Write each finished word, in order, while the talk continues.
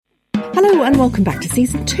Hello and welcome back to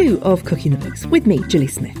Season 2 of Cooking the Books with me, Gilly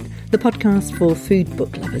Smith, the podcast for food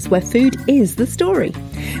book lovers where food is the story.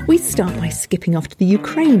 We start by skipping off to the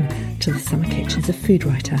Ukraine, to the summer kitchens of food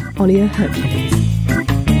writer Olya Hercules.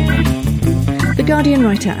 The Guardian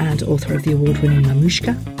writer and author of the award-winning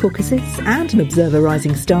Mamushka, Caucasus and An Observer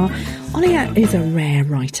Rising Star, Olya is a rare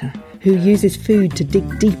writer who uses food to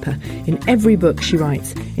dig deeper in every book she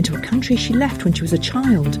writes into a country she left when she was a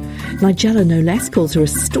child. Nigella, no less, calls her a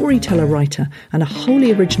storyteller writer and a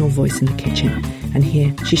wholly original voice in the kitchen. And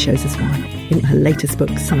here she shows us why. In her latest book,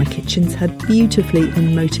 Summer Kitchens, her beautifully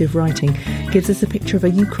emotive writing gives us a picture of a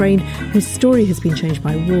Ukraine whose story has been changed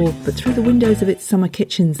by war, but through the windows of its summer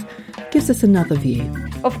kitchens gives us another view.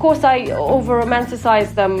 Of course, I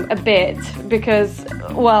over-romanticize them a bit because,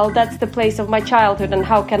 well, that's the place of my childhood and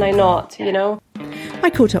how can I not, you know? I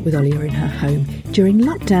caught up with Olya in her home during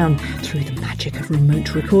lockdown through the magic of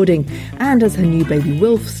remote recording, and as her new baby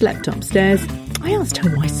Wilf slept upstairs, I asked her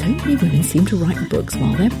why so many women seem to write books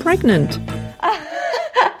while they're pregnant.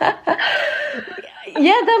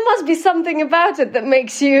 Yeah, there must be something about it that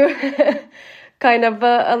makes you kind of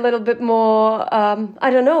a little bit more,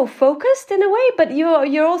 focused in a way, but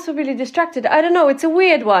you're also really distracted. I don't know, it's a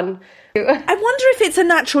weird one. I wonder if it's a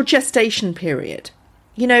natural gestation period.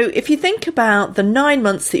 You know, if you think about the 9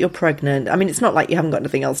 months that you're pregnant, I mean, it's not like you haven't got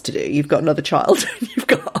anything else to do. You've got another child, you've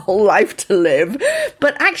got a whole life to live.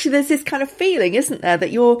 But actually, there's this kind of feeling, isn't there,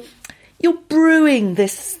 that you're brewing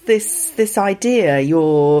this idea.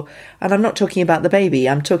 And I'm not talking about the baby.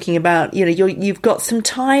 I'm talking about, you know, you've got some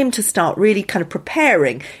time to start really kind of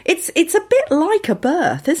preparing. It's a bit like a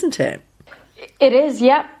birth, isn't it? It is,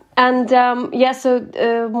 yeah. And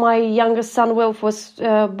so my youngest son Wilf was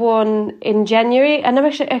born in January, and I'm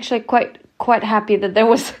actually quite happy that there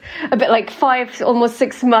was a bit like 5, almost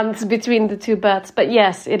 6 months between the two births. But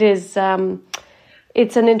yes, it is.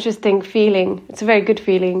 It's an interesting feeling. It's a very good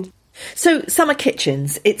feeling. So, Summer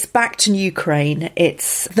Kitchens, it's back to Ukraine.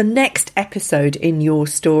 It's the next episode in your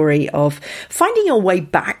story of finding your way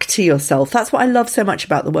back to yourself. That's what I love so much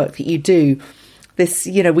about the work that you do. This,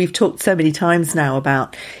 you know, we've talked so many times now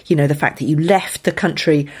about, you know, the fact that you left the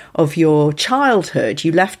country of your childhood.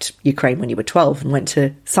 You left Ukraine when you were 12 and went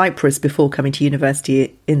to Cyprus before coming to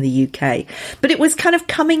university in the UK. But it was kind of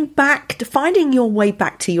coming back to finding your way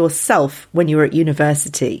back to yourself when you were at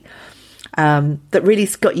university that really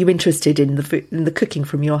got you interested in the cooking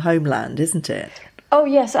from your homeland, isn't it? Oh,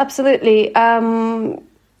 yes, absolutely. Well,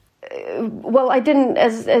 I didn't,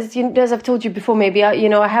 as I've told you before, maybe,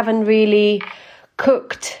 I haven't really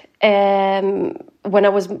cooked when I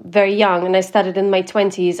was very young, and I started in my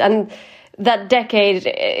 20s, and that decade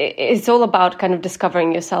is all about kind of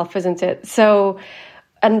discovering yourself, isn't it? So,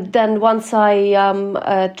 and then once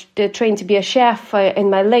I trained to be a chef in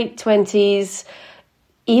my late 20s,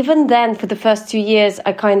 even then for the first 2 years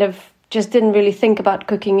I kind of just didn't really think about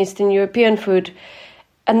cooking Eastern European food,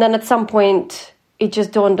 and then at some point it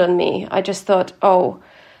just dawned on me. I just thought,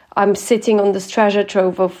 I'm sitting on this treasure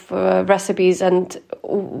trove of recipes, and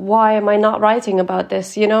why am I not writing about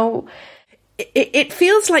this, you know? It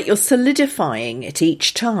feels like you're solidifying it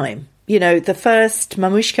each time. You know, the first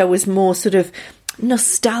Mamushka was more sort of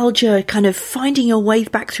nostalgia, kind of finding your way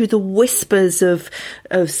back through the whispers of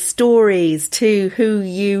stories to who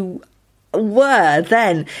you were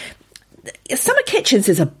then. Summer Kitchens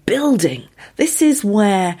is a building. This is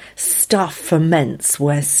where stuff ferments,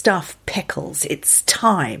 where stuff pickles. It's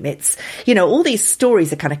time. It's, you know, all these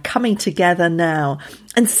stories are kind of coming together now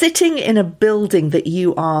and sitting in a building that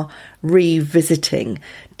you are revisiting.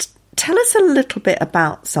 Tell us a little bit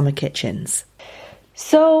about Summer Kitchens.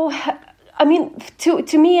 So, I mean,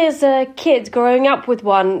 to me as a kid growing up with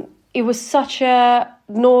one, it was such a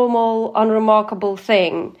normal, unremarkable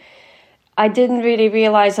thing. I didn't really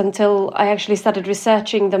realize until I actually started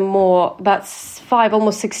researching them more about 5,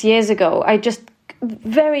 almost 6 years ago. I just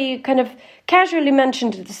very kind of casually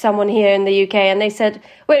mentioned it to someone here in the UK, and they said,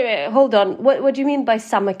 wait, hold on. What do you mean by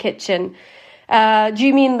summer kitchen? Do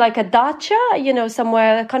you mean like a dacha, you know,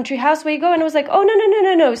 somewhere, a country house where you go? And I was like, oh,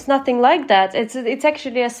 no, it's nothing like that. It's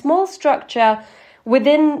actually a small structure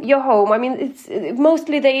within your home. I mean, it's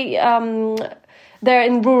mostly they're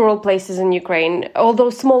in rural places in Ukraine,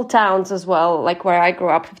 although small towns as well, like where I grew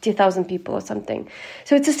up, 50,000 people or something.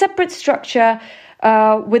 So it's a separate structure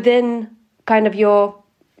within kind of your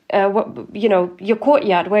your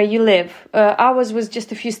courtyard where you live. Ours was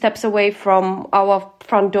just a few steps away from our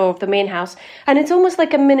front door of the main house. And it's almost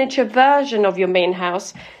like a miniature version of your main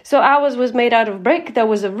house. So ours was made out of brick. There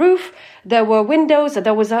was a roof, there were windows,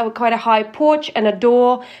 there was quite a high porch and a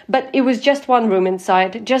door. But it was just one room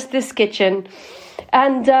inside, just this kitchen.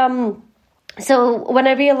 And So when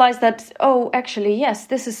I realized that, oh, actually, yes,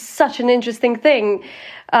 this is such an interesting thing,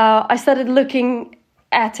 I started looking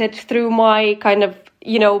at it through my kind of,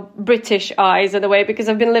 British eyes in a way, because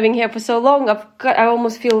I've been living here for so long. I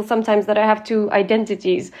almost feel sometimes that I have two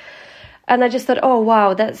identities. And I just thought, oh,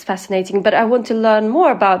 wow, that's fascinating. But I want to learn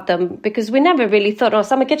more about them, because we never really thought, oh,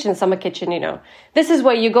 summer kitchen. This is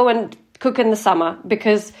where you go and cook in the summer,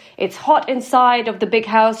 because it's hot inside of the big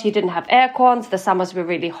house. You didn't have air cons. The summers were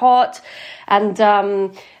really hot. And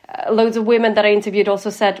loads of women that I interviewed also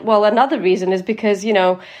said, well, another reason is because,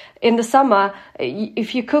 in the summer,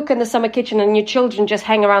 if you cook in the summer kitchen and your children just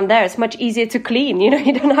hang around there, it's much easier to clean. You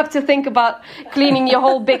don't have to think about cleaning your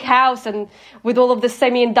whole big house and with all of the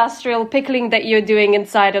semi-industrial pickling that you're doing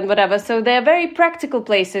inside and whatever. So they're very practical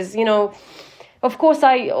places, Of course,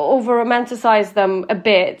 I over-romanticize them a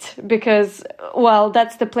bit because, well,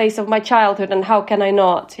 that's the place of my childhood, and how can I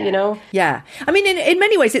not, Yeah. I mean, in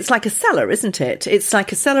many ways, it's like a cellar, isn't it? It's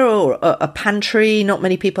like a cellar or a pantry. Not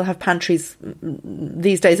many people have pantries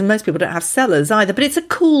these days, and most people don't have cellars either. But it's a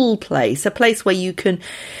cool place, a place where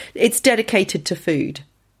it's dedicated to food.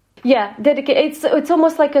 Yeah, it's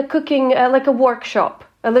almost like a cooking, like a workshop.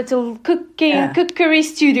 A little cookery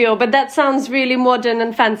studio, but that sounds really modern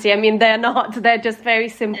and fancy. I mean, they're not. They're just very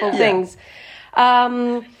simple things.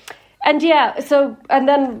 And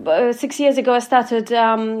then 6 years ago, I started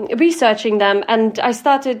researching them, and I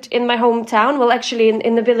started in my hometown. Well, actually,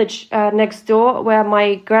 in the village next door, where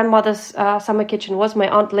my grandmother's summer kitchen was. My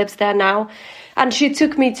aunt lives there now, and she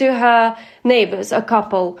took me to her neighbors, a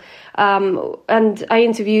couple. And I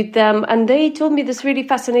interviewed them, and they told me this really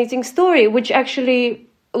fascinating story, which actually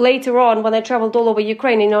later on, when I traveled all over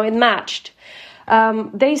Ukraine, it matched.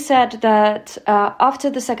 They said that after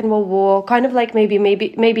the Second World War, kind of like maybe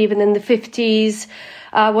even in the 50s,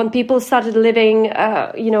 when people started living,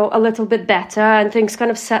 a little bit better and things kind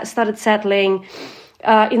of started settling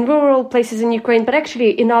in rural places in Ukraine, but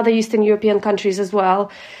actually in other Eastern European countries as well,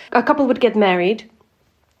 a couple would get married.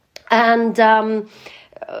 And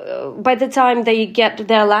by the time they get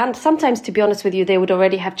their land, sometimes, to be honest with you, they would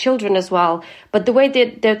already have children as well. But the way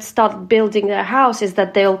they'd start building their house is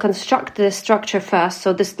that they'll construct the structure first.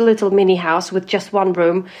 So this little mini house with just one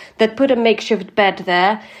room, they'd put a makeshift bed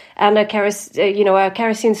there and a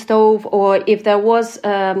kerosene stove. Or if there was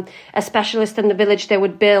a specialist in the village, he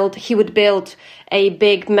would build a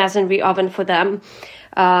big masonry oven for them,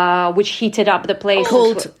 which heated up the place.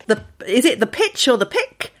 Is it the pitch or the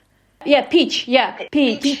pick? Yeah, peach. Yeah,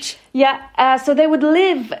 peach. Yeah, so they would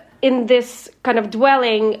live in this kind of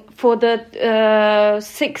dwelling for the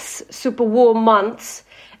 6 super warm months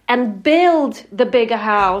and build the bigger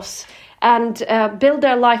house and build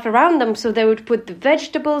their life around them. So they would put the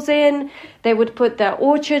vegetables in, they would put their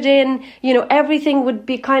orchard in, everything would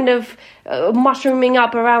be kind of mushrooming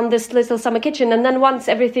up around this little summer kitchen. And then once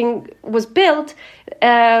everything was built,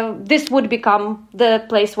 this would become the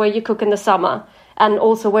place where you cook in the summer. And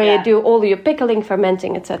also where you do all your pickling,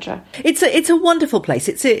 fermenting, etc. It's a wonderful place.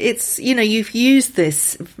 It's you've used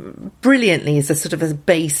this brilliantly as a sort of a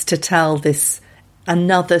base to tell this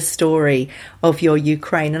another story of your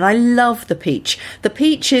Ukraine, and I love the peach. The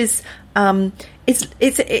peach is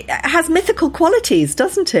it has mythical qualities,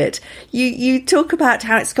 doesn't it? You talk about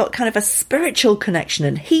how it's got kind of a spiritual connection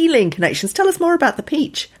and healing connections. Tell us more about the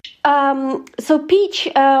peach. So peach,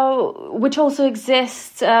 which also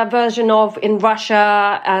exists version of in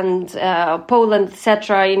Russia and Poland,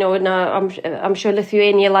 etc. I'm sure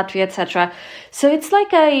Lithuania, Latvia, etc. So it's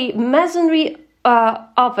like a masonry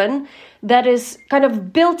oven that is kind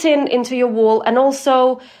of built into your wall, and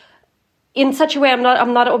also in such a way. I'm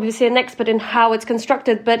not obviously an expert in how it's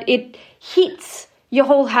constructed, but it heats your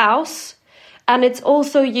whole house, and it's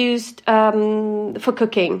also used for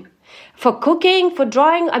cooking. For cooking, for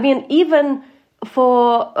drying, I mean, even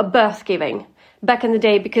for birth giving back in the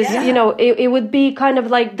day, because, it would be kind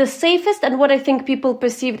of like the safest and what I think people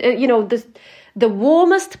perceived, the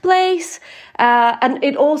warmest place. And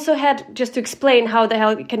it also had, just to explain how the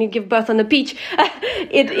hell can you give birth on the beach,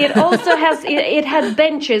 it also it had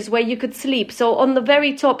benches where you could sleep. So on the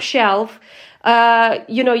very top shelf,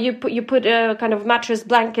 you put kind of mattress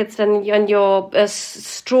blankets and your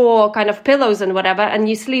straw kind of pillows and whatever, and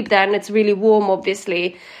you sleep there, and it's really warm,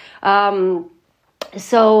 obviously.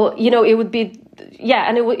 So it would be,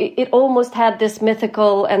 and it almost had this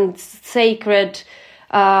mythical and sacred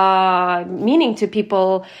meaning to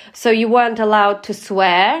people. So you weren't allowed to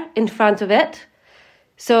swear in front of it.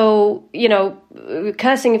 So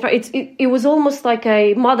cursing it was almost like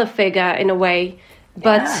a mother figure in a way.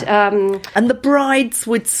 But and the brides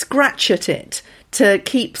would scratch at it to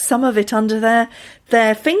keep some of it under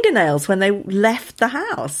their fingernails when they left the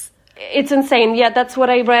house. it's insane. Yeah, that's what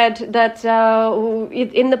I read, that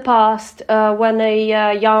in the past, when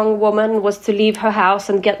a young woman was to leave her house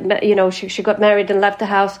and she got married and left the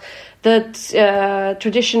house, the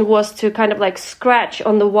tradition was to kind of like scratch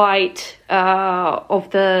on the white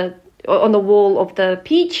on the wall of the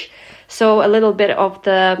peach, so a little bit of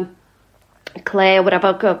the clay or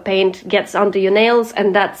whatever paint gets under your nails,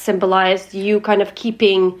 and that symbolized you kind of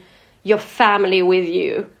keeping your family with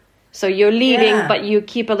you. So you're leaving, but you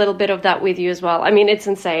keep a little bit of that with you as well. I mean, it's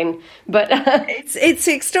insane, but it's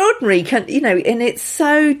extraordinary, and it's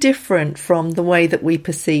so different from the way that we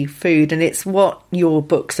perceive food, and it's what your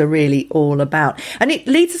books are really all about. And it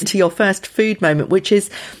leads us to your first food moment, which is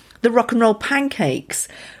the rock and roll pancakes,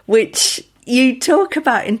 which you talk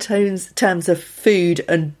about in terms of food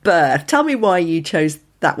and birth. Tell me why you chose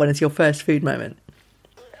that one as your first food moment.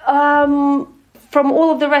 From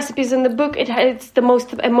all of the recipes in the book, it's the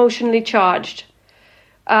most emotionally charged.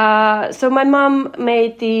 So my mum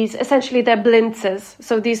made these, essentially they're blintzes.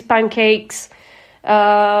 So these pancakes,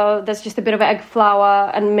 there's just a bit of egg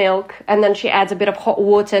flour and milk, and then she adds a bit of hot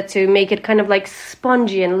water to make it kind of like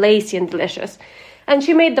spongy and lacy and delicious. And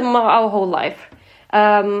she made them our whole life.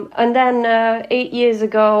 And then 8 years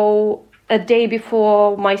ago, a day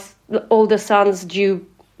before my older son's due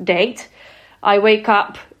date, I wake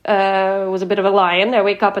up. Was a bit of a lion. I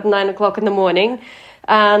wake up at 9 o'clock in the morning,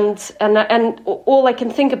 and all I can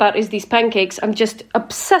think about is these pancakes. I'm just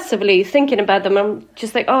obsessively thinking about them. I'm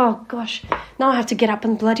just like, oh gosh, now I have to get up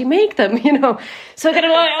and bloody make them, So I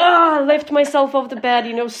gotta lift myself off the bed,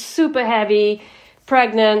 super heavy,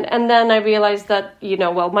 pregnant, and then I realized that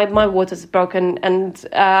my water's broken, and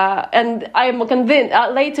I'm convinced.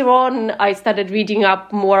 Later on, I started reading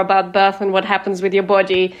up more about birth and what happens with your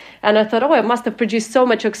body, and I thought, I must have produced so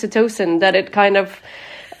much oxytocin that it kind of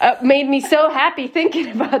made me so happy thinking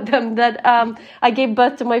about them that I gave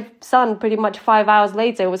birth to my son pretty much 5 hours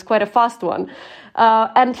later. It was quite a fast one.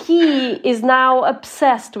 And he is now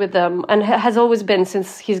obsessed with them, and has always been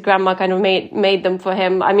since his grandma kind of made them for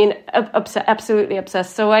him. I mean, absolutely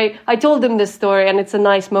obsessed. So I told him this story, and it's a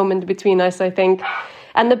nice moment between us, I think.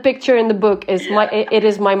 And the picture in the book is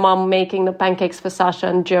my mom making the pancakes for Sasha,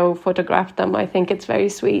 and Joe photographed them. I think it's very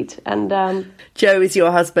sweet. And Joe is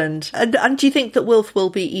your husband. And do you think that Wilf will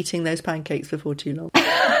be eating those pancakes before too long?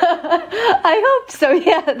 I hope so,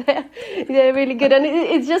 yeah. They're really good. And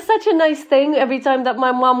it's just such a nice thing every time that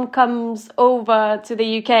my mom comes over to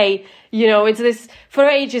the UK. It's this, for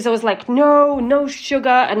ages I was like, no sugar,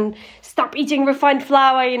 and stop eating refined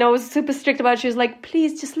flour. I was super strict about it. She was like,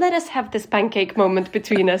 please just let us have this pancake moment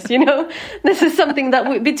between us, This is something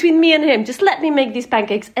that between me and him, just let me make these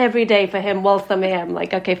pancakes every day for him whilst I'm here. I'm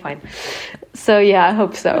like, okay, fine. So yeah, I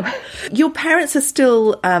hope so. Your parents are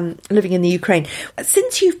still living in the Ukraine.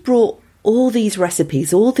 Since you've brought all these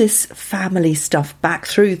recipes, all this family stuff back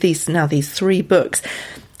through these 3 books,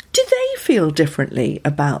 do they feel differently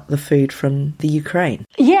about the food from the Ukraine?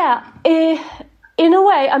 Yeah, in a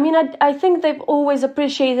way. I mean, I think they've always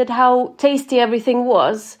appreciated how tasty everything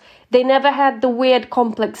was. They never had the weird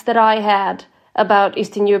complex that I had about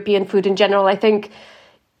Eastern European food in general. I think,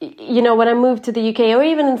 when I moved to the UK, or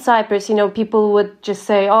even in Cyprus, people would just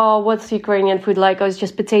say, oh, what's Ukrainian food like? Oh, it's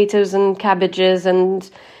just potatoes and cabbages and,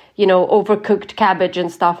 overcooked cabbage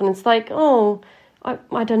and stuff. And it's like, oh,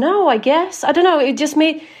 I don't know, I guess. I don't know. It just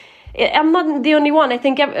made... I'm not the only one. I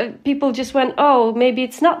think people just went, oh, maybe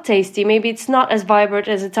it's not tasty. Maybe it's not as vibrant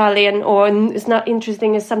as Italian, or it's not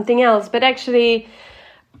interesting as something else. But actually,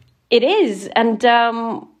 it is. And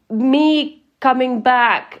me coming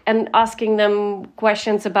back and asking them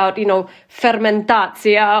questions about,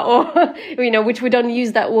 fermentatia, or, which we don't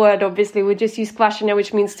use that word, obviously. We just use kvashenia,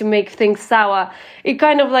 which means to make things sour. It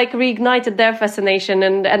kind of like reignited their fascination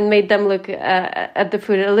and made them look at the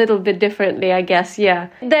food a little bit differently, I guess. Yeah.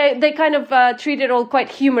 They kind of treat it all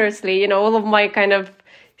quite humorously, all of my kind of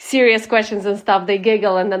serious questions and stuff. They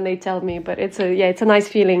giggle and then they tell me, but it's a nice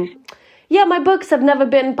feeling. Yeah, my books have never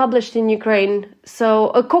been published in Ukraine.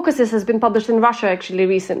 So Caucasus has been published in Russia, actually,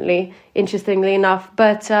 recently, interestingly enough.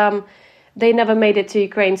 But they never made it to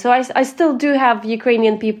Ukraine. So I still do have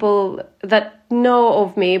Ukrainian people that know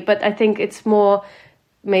of me, but I think it's more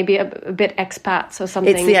maybe a bit expats or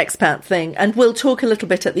something. It's the expat thing. And we'll talk a little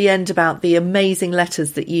bit at the end about the amazing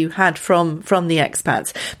letters that you had from the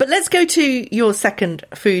expats. But let's go to your second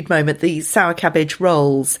food moment, the sour cabbage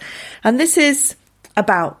rolls. And this is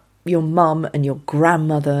about your mum and your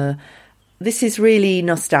grandmother. This is really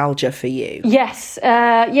nostalgia for you. Yes,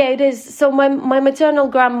 it is. So my maternal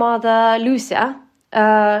grandmother, Lucia,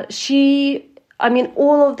 all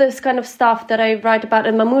of this kind of stuff that I write about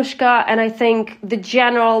in Mamushka, and I think the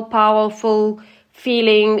general powerful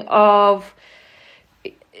feeling of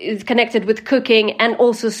is connected with cooking and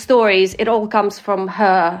also stories. It all comes from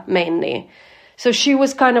her mainly. So she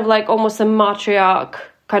was kind of like almost a matriarch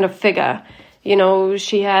kind of figure. You know,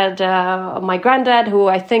 she had my granddad, who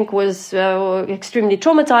I think was extremely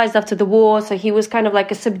traumatized after the war. So he was kind of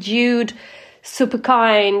like a subdued, super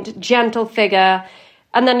kind, gentle figure.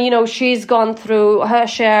 And then, you know, she's gone through her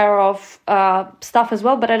share of stuff as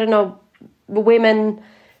well. But I don't know, women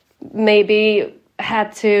maybe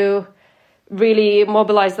had to really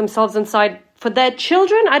mobilize themselves inside for their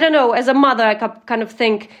children. I don't know. As a mother, I kind of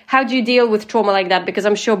think, how do you deal with trauma like that? Because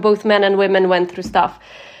I'm sure both men and women went through stuff.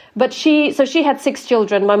 But she had 6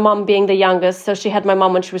 children, my mom being the youngest. So she had my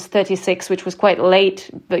mom when she was 36, which was quite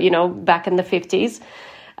late, but, you know, back in the 50s.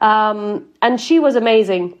 And she was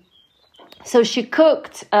amazing. So she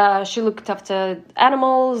cooked, she looked after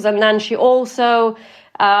animals. And then she also,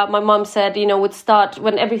 my mom said, you know, would start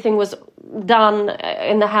when everything was done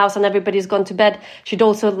in the house and everybody's gone to bed, she'd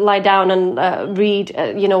also lie down and read,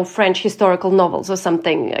 you know, French historical novels or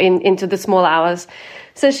something into the small hours.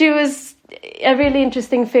 So she was a really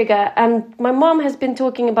interesting figure. And my mom has been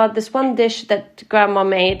talking about this one dish that grandma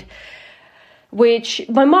made, which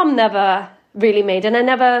my mom never really made.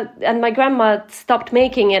 And my grandma stopped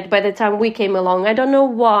making it by the time we came along. I don't know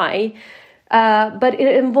why. But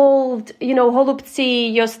it involved, you know,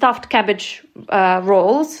 holubci, your stuffed cabbage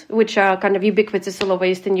rolls, which are kind of ubiquitous all over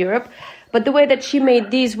Eastern Europe. But the way that she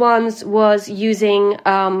made these ones was using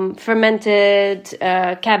fermented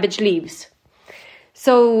cabbage leaves.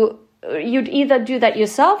 So you'd either do that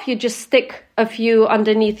yourself, you just stick a few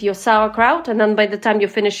underneath your sauerkraut, and then by the time you're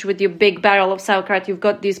finished with your big barrel of sauerkraut, you've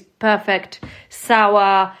got these perfect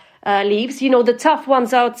sour leaves, you know, the tough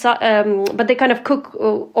ones outside, but they kind of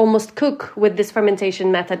almost cook with this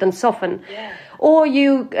fermentation method and soften. Yeah. Or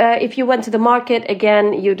you, if you went to the market,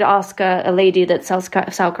 again, you'd ask a lady that sells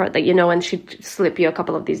sauerkraut that you know, and she'd slip you a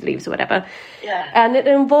couple of these leaves or whatever. Yeah. And it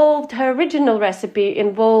involved, her original recipe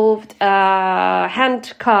involved hand-cut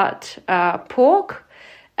pork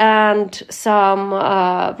and some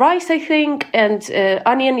rice, I think, and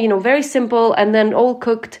onion, you know, very simple, and then all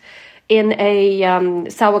cooked in a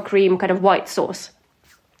sour cream kind of white sauce.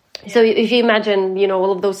 Yeah. So if you imagine, you know,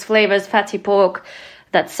 all of those flavors, fatty pork,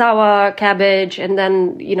 that sour cabbage, and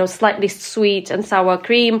then, you know, slightly sweet and sour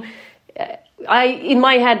cream. In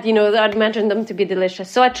my head, you know, I'd imagine them to be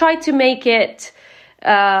delicious. So I tried to make it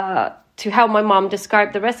to how my mom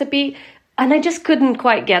described the recipe, and I just couldn't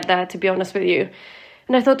quite get there, to be honest with you.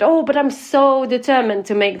 And I thought, oh, but I'm so determined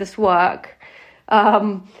to make this work.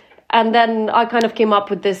 And then I kind of came up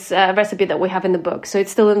with this recipe that we have in the book. So it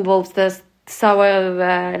still involves the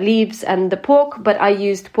sour leaves and the pork, but I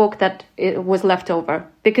used pork that was left over.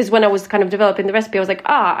 Because when I was kind of developing the recipe, I was like,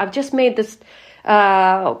 I've just made this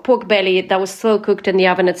pork belly that was slow cooked in the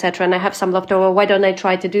oven, etc. And I have some left over. Why don't I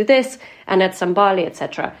try to do this and add some barley,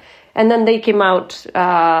 etc. And then they came out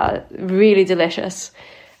really delicious.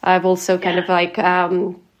 I've also kind of like...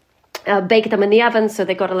 baked them in the oven, so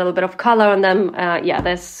they got a little bit of color on them.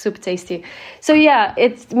 They're super tasty. So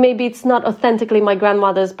maybe it's not authentically my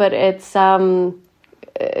grandmother's, but it's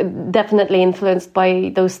definitely influenced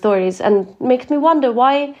by those stories, and makes me wonder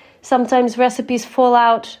why sometimes recipes fall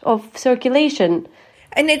out of circulation.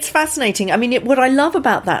 And it's fascinating. I mean, what I love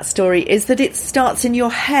about that story is that it starts in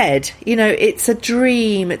your head. You know, it's a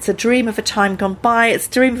dream. It's a dream of a time gone by. It's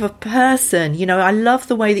a dream of a person. You know, I love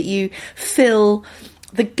the way that you fill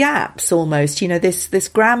the gaps almost. You know, this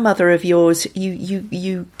grandmother of yours,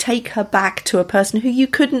 you take her back to a person who you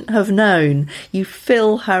couldn't have known. You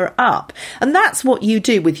fill her up. And that's what you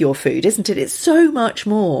do with your food, isn't it? It's so much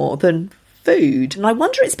more than food. And I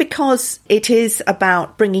wonder it's because it is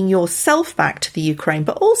about bringing yourself back to the Ukraine,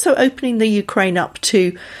 but also opening the Ukraine up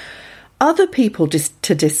to other people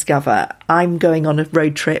to discover. I'm going on a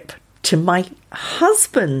road trip to my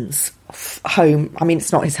husband's home. I mean,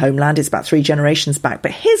 it's not his homeland, it's about 3 generations back, but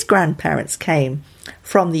his grandparents came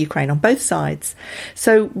from the Ukraine on both sides.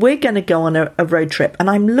 So we're going to go on a road trip, and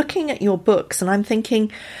I'm looking at your books and I'm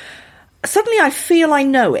thinking, suddenly I feel I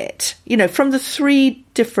know it, you know, from the 3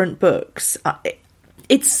 different books.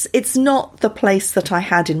 It's not the place that I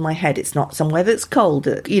had in my head. It's not somewhere that's cold,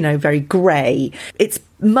 you know, very grey. It's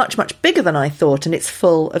much, much bigger than I thought, and it's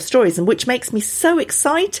full of stories, and which makes me so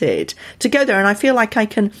excited to go there. And I feel like I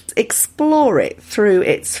can explore it through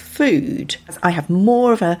its food. I have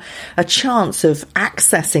more of a chance of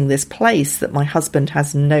accessing this place that my husband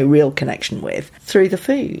has no real connection with through the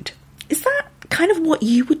food. Is that kind of what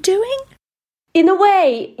you were doing? In a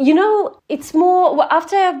way, you know, it's more,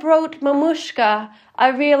 after I wrote Mamushka, I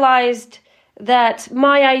realized that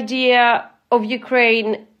my idea of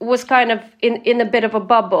Ukraine was kind of in a bit of a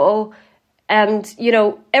bubble. And,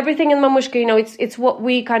 everything in Mamushka, it's what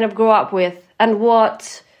we kind of grew up with, and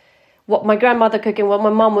what my grandmother cooking, what my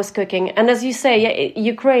mom was cooking. And as you say,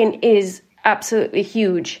 Ukraine is absolutely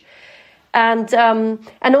huge. And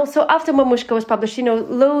also after Mamushka was published,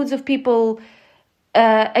 loads of people,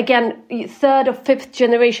 again, third or fifth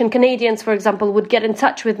generation Canadians, for example, would get in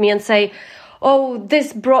touch with me and say, oh,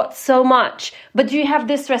 this brought so much, but do you have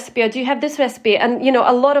this recipe, or do you have this recipe? And,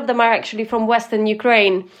 a lot of them are actually from Western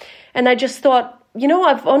Ukraine. And I just thought,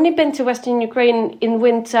 I've only been to Western Ukraine in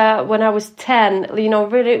winter when I was 10,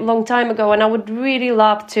 really long time ago. And I would really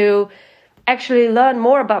love to actually learn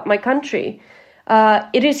more about my country.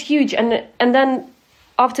 It is huge. And then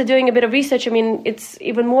after doing a bit of research, it's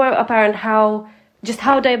even more apparent how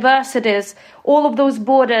diverse it is. All of those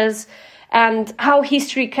borders, and how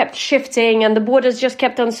history kept shifting and the borders just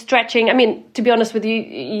kept on stretching. To be honest with you,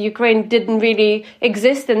 Ukraine didn't really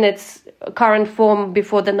exist in its current form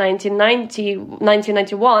before the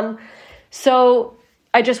 1991. So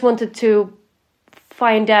I just wanted to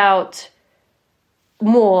find out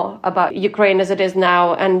more about Ukraine as it is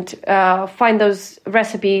now, and find those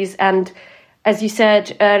recipes. And as you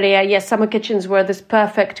said earlier, yes, summer kitchens were this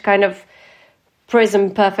perfect kind of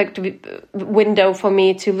perfect window for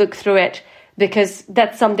me to look through it, because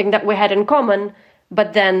that's something that we had in common.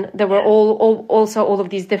 But then there were also all of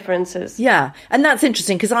these differences. Yeah, and that's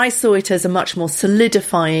interesting, because I saw it as a much more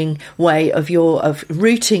solidifying way of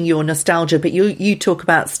rooting your nostalgia. But you talk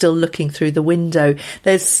about still looking through the window.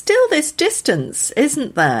 There's still this distance,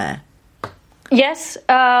 isn't there? Yes,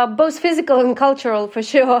 both physical and cultural, for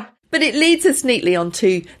sure. But it leads us neatly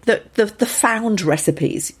onto the found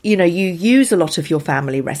recipes. You use a lot of your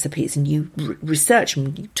family recipes, and you research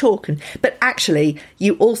them, you talk, but actually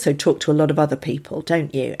you also talk to a lot of other people,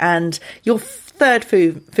 don't you? And your third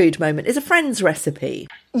food moment is a friend's recipe.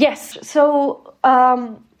 Yes. So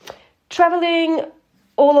traveling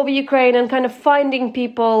all over Ukraine and kind of finding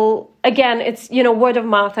people, again, it's, word of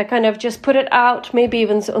mouth. I kind of just put it out, maybe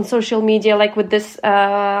even on social media, like with this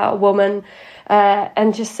woman.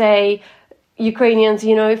 And just say, Ukrainians,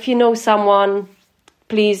 if you know someone,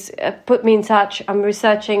 please put me in touch. I'm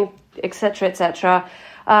researching, etc., etc.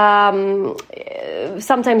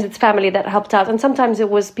 Sometimes it's family that helped out, and sometimes it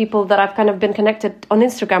was people that I've kind of been connected on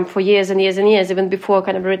Instagram for years and years and years, even before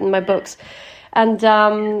kind of written my books. And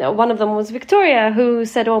one of them was Victoria, who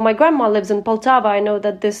said, oh, my grandma lives in Poltava. I know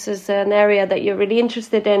that this is an area that you're really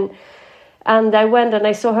interested in. And I went and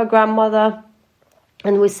I saw her grandmother,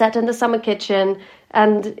 and we sat in the summer kitchen,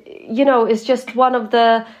 and, it's just one of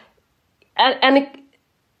the...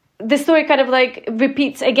 the story kind of like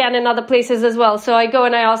repeats again in other places as well. So I go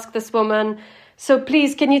and I ask this woman, so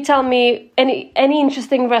please, can you tell me any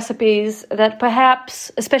interesting recipes that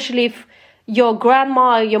perhaps, especially if your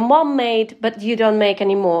grandma or your mom made, but you don't make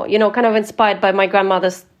anymore? Kind of inspired by my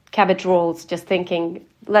grandmother's cabbage rolls, just thinking,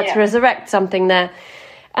 let's resurrect something there.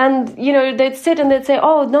 And, they'd sit and they'd say,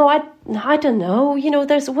 oh, no, I don't know.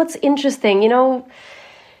 There's what's interesting,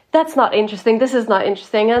 that's not interesting. This is not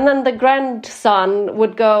interesting. And then the grandson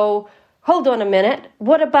would go, hold on a minute.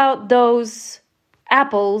 What about those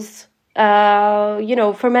apples,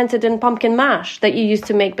 fermented in pumpkin mash that you used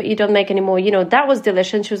to make, but you don't make anymore? That was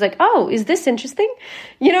delicious. And she was like, oh, is this interesting?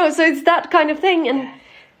 So it's that kind of thing.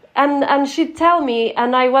 And she'd tell me,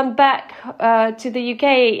 and I went back to the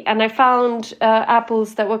UK, and I found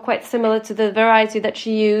apples that were quite similar to the variety that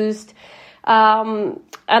she used.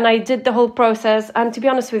 And I did the whole process. And to be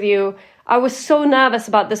honest with you, I was so nervous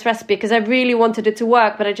about this recipe because I really wanted it to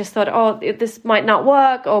work, but I just thought, oh, this might not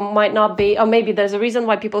work, or might not be, or maybe there's a reason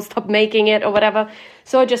why people stop making it or whatever.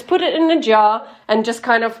 So I just put it in a jar and just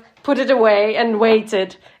kind of put it away and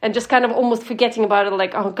waited, and just kind of almost forgetting about it,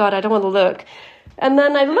 like, oh God, I don't want to look. And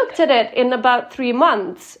then I looked at it in about 3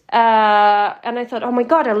 months, and I thought, oh my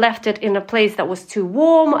God, I left it in a place that was too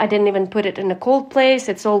warm. I didn't even put it in a cold place.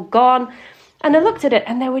 It's all gone. And I looked at it,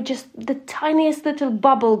 and there were just the tiniest little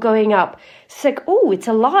bubble going up. It's like, oh, it's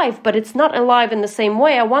alive, but it's not alive in the same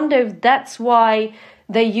way. I wonder if that's why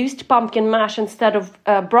they used pumpkin mash instead of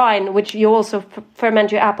brine, which you also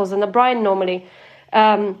ferment your apples in the brine normally.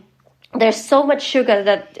 There's so much sugar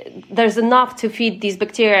that there's enough to feed these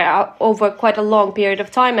bacteria over quite a long period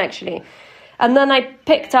of time, actually. And then I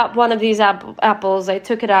picked up one of these apples, I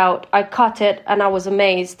took it out, I cut it, and I was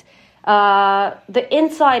amazed. The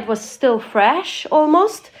inside was still fresh,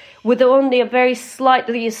 almost, with only a very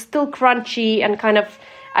slightly, still crunchy and kind of,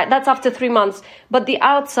 that's after 3 months. But the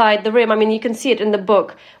outside, the rim, I mean, you can see it in the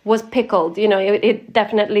book, was pickled. It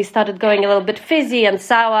definitely started going a little bit fizzy and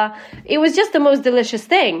sour. It was just the most delicious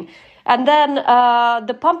thing. And then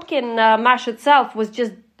the pumpkin mash itself was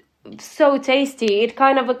just so tasty. It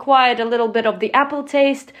kind of acquired a little bit of the apple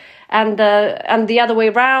taste, and the other way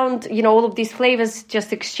around. All of these flavors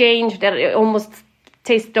just exchanged, and it almost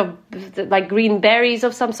tasted of like green berries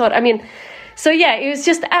of some sort. I mean, so yeah, it was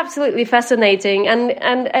just absolutely fascinating.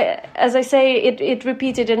 And as I say, it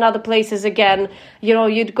repeated in other places again.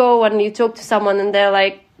 You'd go and you talk to someone, and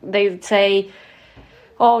they'd say,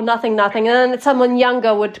 oh, nothing. And then someone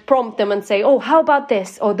younger would prompt them and say, oh, how about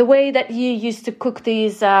this? Or the way that you used to cook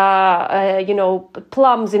these,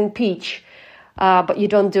 plums in peach, but you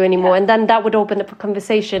don't do anymore. And then that would open up a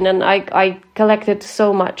conversation. And I collected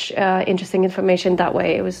so much interesting information that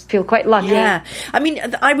way. It was feel quite lucky. Yeah. I mean,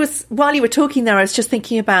 while you were talking there, I was just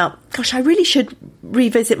thinking about, gosh, I really should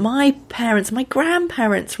revisit my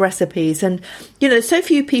grandparents' recipes. And, there's so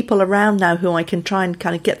few people around now who I can try and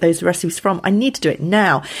kind of get those recipes from. I need to do it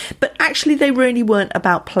now. But actually, they really weren't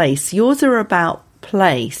about place. Yours are about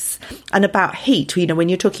place and about heat. When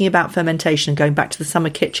you're talking about fermentation, going back to the summer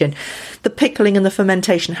kitchen, the pickling and the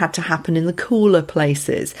fermentation had to happen in the cooler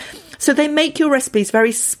places. So they make your recipes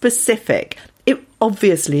very specific.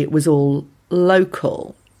 Obviously, it was all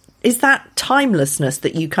local. Is that timelessness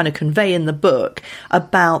that you kind of convey in the book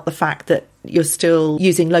about the fact that you're still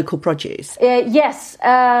using local produce? Yes.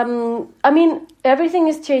 I mean, everything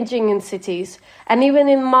is changing in cities. And even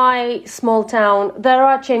in my small town, there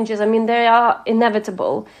are changes. I mean, they are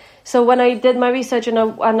inevitable. So when I did my research and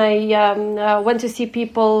I went to see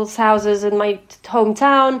people's houses in my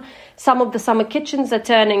hometown, some of the summer kitchens are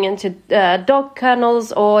turning into dog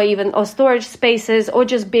kennels or storage spaces, or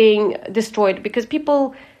just being destroyed because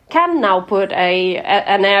people can now put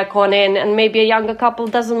an aircon in, and maybe a younger couple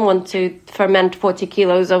doesn't want to ferment 40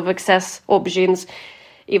 kilos of excess aubergines,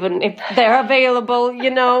 even if they're available.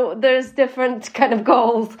 There's different kind of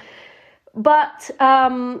goals, but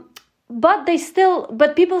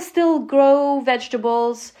people still grow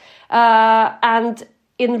vegetables, and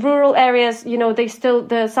in rural areas,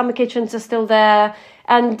 the summer kitchens are still there.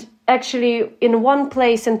 And actually, in one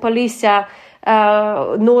place in Polisia,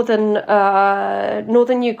 northern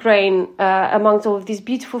Ukraine, amongst all of these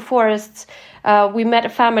beautiful forests, we met a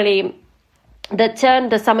family that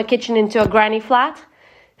turned the summer kitchen into a granny flat.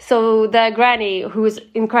 So the granny, who is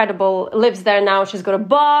incredible, lives there now. She's got a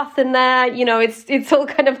bath in there. It's all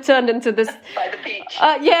kind of turned into this by the beach.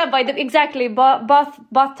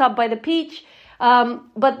 Bathtub by the beach.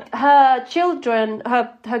 But her children,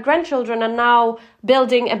 her grandchildren, are now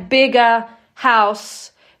building a bigger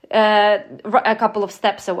house, a couple of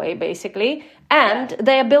steps away, basically, and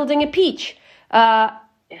they are building a peach.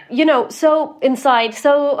 So inside.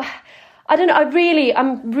 So I don't know. I'm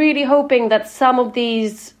really hoping that some of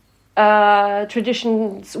these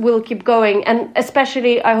traditions will keep going, and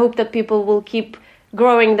especially I hope that people will keep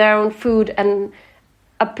growing their own food and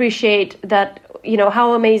appreciate that.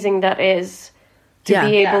 How amazing that is to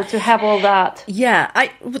be able to have all that. Yeah,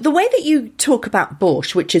 the way that you talk about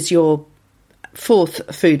borscht, which is your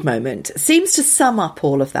fourth food moment, seems to sum up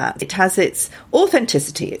all of that. It has its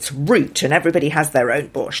authenticity, its root, and everybody has their own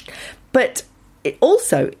borscht. But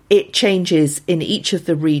it changes in each of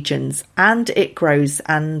the regions, and it grows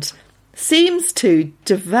and seems to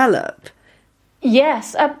develop.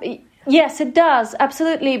 Yes, it does,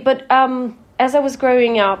 absolutely. But as I was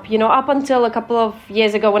growing up, up until a couple of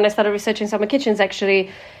years ago when I started researching summer kitchens, actually,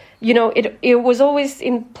 it was always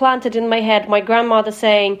implanted in my head, my grandmother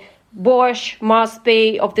saying, borscht must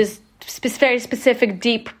be of this very specific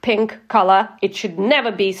deep pink color. It should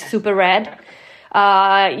never be super red.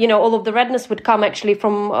 All of the redness would come actually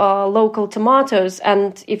from local tomatoes.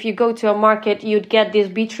 And if you go to a market, you'd get these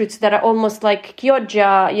beetroots that are almost like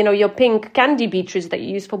kyoja, your pink candy beetroots that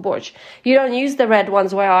you use for borscht. You don't use the red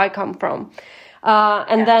ones where I come from.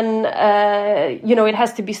 Then it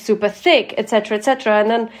has to be super thick, etc., etc. And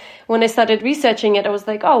then when I started researching it, I was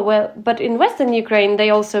like, oh, well, but in Western Ukraine, they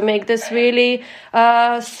also make this really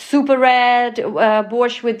super red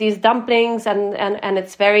borscht with these dumplings, and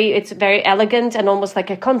it's very elegant and almost like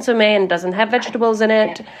a consomme and doesn't have vegetables in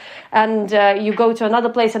it. And you go to another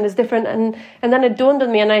place and it's different. And then it dawned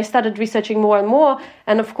on me, and I started researching more and more.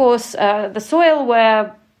 And of course, the soil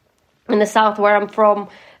in the south where I'm from,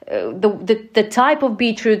 the type of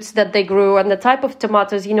beetroots that they grew and the type of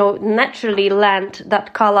tomatoes, naturally lent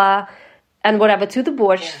that color and whatever to the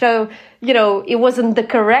borscht. So, it wasn't the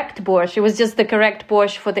correct borscht. It was just the correct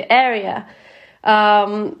borscht for the area.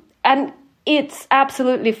 And it's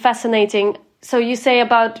absolutely fascinating. So you say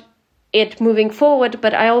about it moving forward,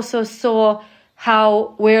 but I also saw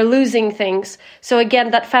how we're losing things. So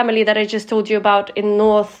again, that family that I just told you about in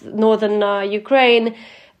northern Ukraine,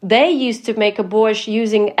 they used to make a borscht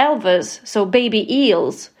using elvers, so baby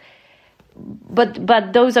eels.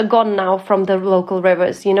 But those are gone now from the local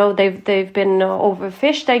rivers. They've been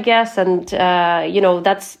overfished, I guess, and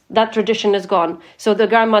that tradition is gone. So the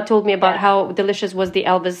grandma told me about how delicious was the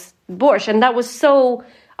Elvis borscht, and that was so.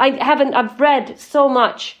 I've read so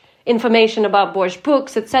much information about borscht,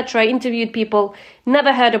 books, etc. Interviewed people,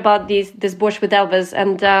 never heard about this borscht with Elvis,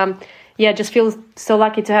 and just feel so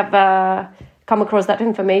lucky to have come across that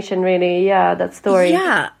information. Really, that story.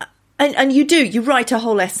 Yeah. And you write a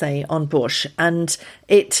whole essay on borscht, and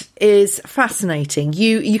it is fascinating.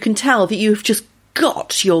 You can tell that you've just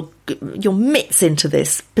got your mitts into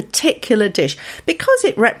this particular dish because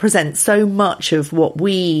it represents so much of what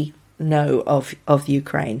we know of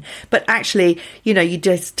Ukraine. But actually, you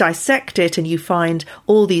just dissect it and you find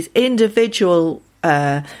all these individual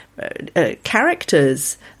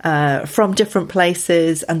characters from different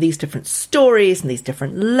places, and these different stories and these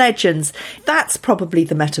different legends. That's probably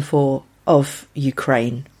the metaphor of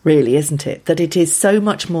Ukraine, really, isn't it? That it is so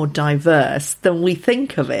much more diverse than we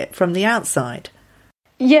think of it from the outside.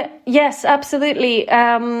 Yeah, yes, absolutely.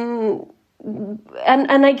 And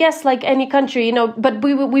I guess like any country, but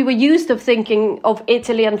we were used to thinking of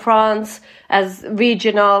Italy and France as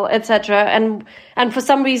regional, etc. And for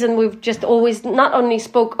some reason we've just always not only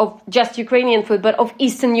spoke of just Ukrainian food, but of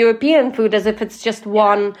Eastern European food as if it's just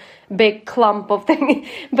one big clump of thing.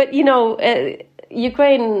 But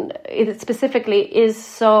Ukraine specifically is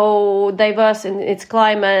so diverse in its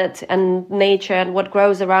climate and nature and what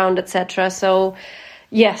grows around, etc. So.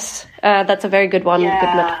 Yes, that's a very good one, good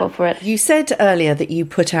metaphor for it. You said earlier that you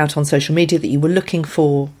put out on social media that you were looking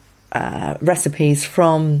for recipes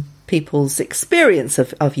from people's experience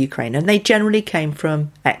of Ukraine, and they generally came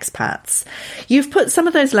from expats. You've put some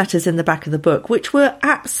of those letters in the back of the book, which were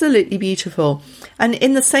absolutely beautiful. And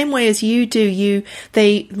in the same way as you do,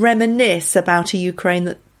 they reminisce about a Ukraine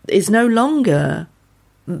that is no longer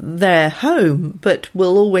their home, but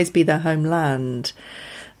will always be their homeland.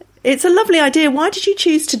 It's a lovely idea. Why did you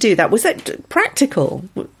choose to do that? Was that practical,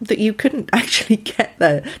 that you couldn't actually get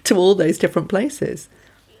there to all those different places?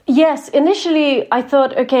 Yes, initially I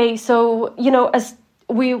thought, okay, so, as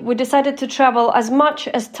we decided to travel as much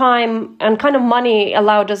as time and kind of money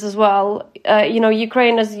allowed us as well.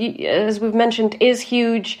 Ukraine, as we've mentioned, is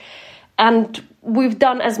huge, and we've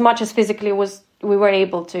done as much as physically we were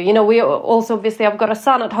able to. We also, obviously, I've got a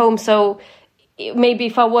son at home, so maybe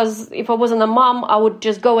if I wasn't a mom, I would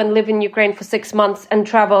just go and live in Ukraine for 6 months and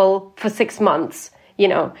travel for 6 months,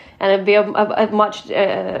 and it'd be a much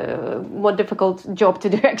more difficult job to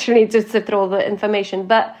do, actually, to sift through all the information.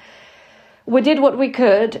 But we did what we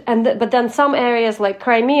could, but then some areas like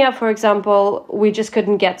Crimea, for example, we just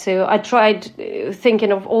couldn't get to. I tried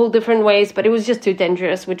thinking of all different ways, but it was just too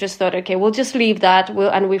dangerous. We just thought, okay, we'll just leave that.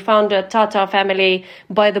 And we found a Tatar family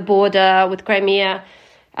by the border with Crimea,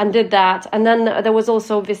 and did that. And then there was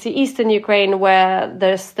also obviously Eastern Ukraine, where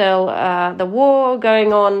there's still the war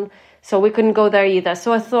going on, so we couldn't go there either.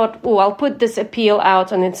 So I thought, I'll put this appeal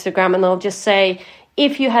out on Instagram, and I'll just say,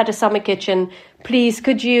 if you had a summer kitchen, please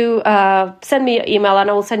could you send me an email, and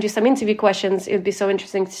I will send you some interview questions. It would be so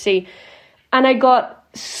interesting to see. And I got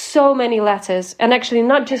so many letters, and actually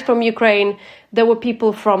not just from Ukraine. There were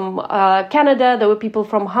people from Canada, there were people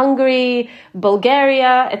from Hungary,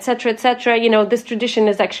 Bulgaria, etc., etc. This tradition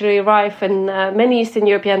is actually rife in many Eastern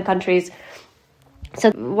European countries.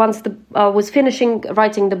 So once I was finishing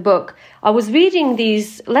writing the book, I was reading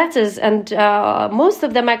these letters, and most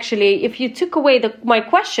of them actually, if you took away my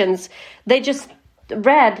questions, they just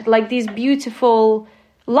read like these beautiful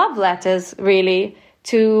love letters, really,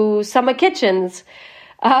 to summer kitchens.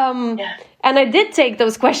 And I did take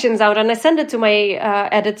those questions out, and I sent it to my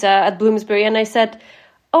editor at Bloomsbury, and I said,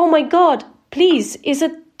 oh my God, please,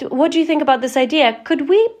 what do you think about this idea? Could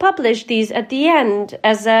we publish these at the end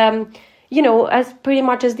as, as pretty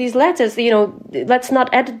much as these letters, let's not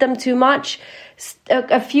edit them too much.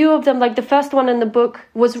 A few of them, like the first one in the book,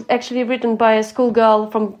 was actually written by a schoolgirl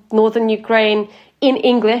from northern Ukraine in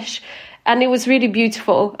English, and it was really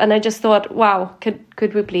beautiful. And I just thought, wow,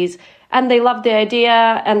 could we please? And they loved the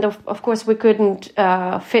idea, and of course we couldn't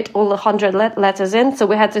fit all 100 letters in, so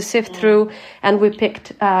we had to sift through, and we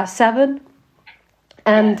picked 7.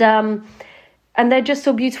 And they're just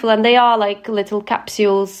so beautiful, and they are like little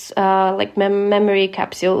capsules, like memory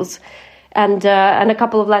capsules. And a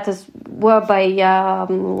couple of letters were by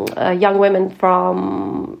young women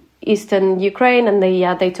from Eastern Ukraine, and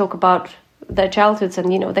they talk about their childhoods,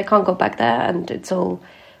 and they can't go back there, and it's all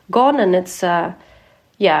gone, and it's.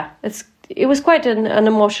 It was quite an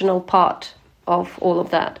emotional part of all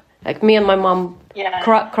of that. Like me and my mom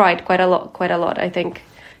cried quite a lot, I think.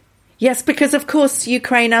 Yes, because of course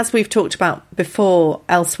Ukraine, as we've talked about before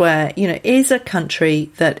elsewhere, is a country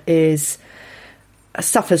that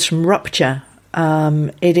suffers from rupture.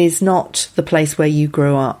 It is not the place where you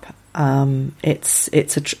grew up. It's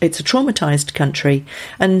a traumatized country,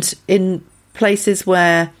 and in places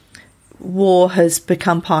where war has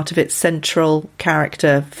become part of its central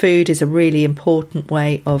character, food is a really important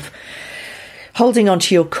way of holding on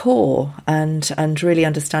to your core and really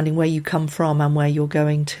understanding where you come from and where you're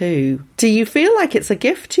going to. Do you feel like it's a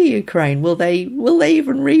gift to Ukraine? Will they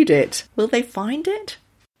even read it? Will they find it?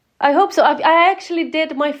 I hope so. I actually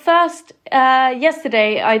did my first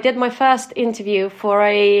yesterday. I did my first interview for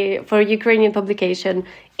a Ukrainian publication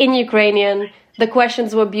in Ukrainian. The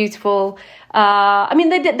questions were beautiful.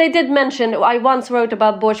 They did mention. I once wrote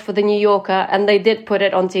about Borscht for the New Yorker, and they did put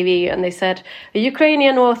it on TV. And they said a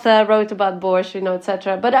Ukrainian author wrote about Borscht,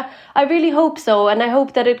 etc. But I really hope so, and I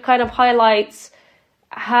hope that it kind of highlights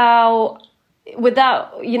how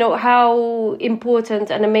important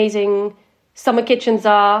and amazing summer kitchens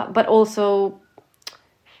are, but also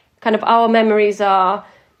kind of our memories are.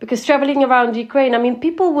 Because traveling around Ukraine,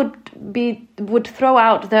 people would throw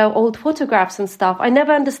out their old photographs and stuff. I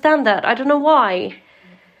never understand that. I don't know why.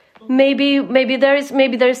 Maybe there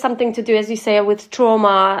is something to do, as you say, with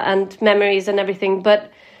trauma and memories and everything.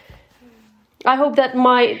 But I hope that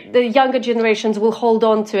the younger generations will hold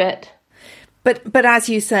on to it. But as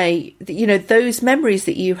you say, those memories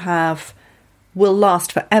that you have will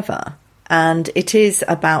last forever. And it is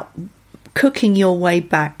about cooking your way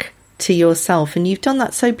back to yourself. And you've done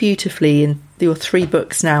that so beautifully in your 3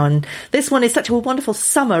 books now. And this one is such a wonderful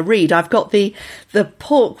summer read. I've got the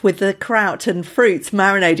pork with the kraut and fruits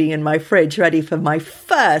marinating in my fridge, ready for my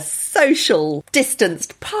first social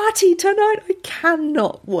distanced party tonight. I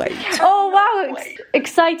cannot wait. Oh, wow.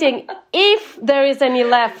 Exciting. If there is any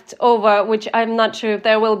left over, which I'm not sure if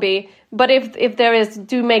there will be, but if there is,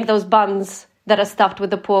 do make those buns that are stuffed with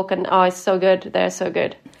the pork, and it's so good. They're so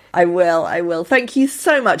good. I will. Thank you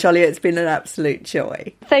so much, Olya. It's been an absolute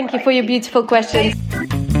joy. Thank you for your beautiful questions.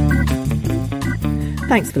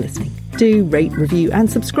 Thanks for listening. Do rate, review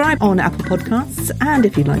and subscribe on Apple Podcasts. And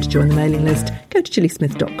if you'd like to join the mailing list, go to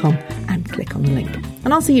gillysmith.com and click on the link.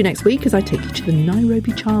 And I'll see you next week as I take you to the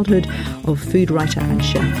Nairobi childhood of food writer and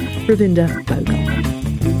chef Ravinder Bhogal.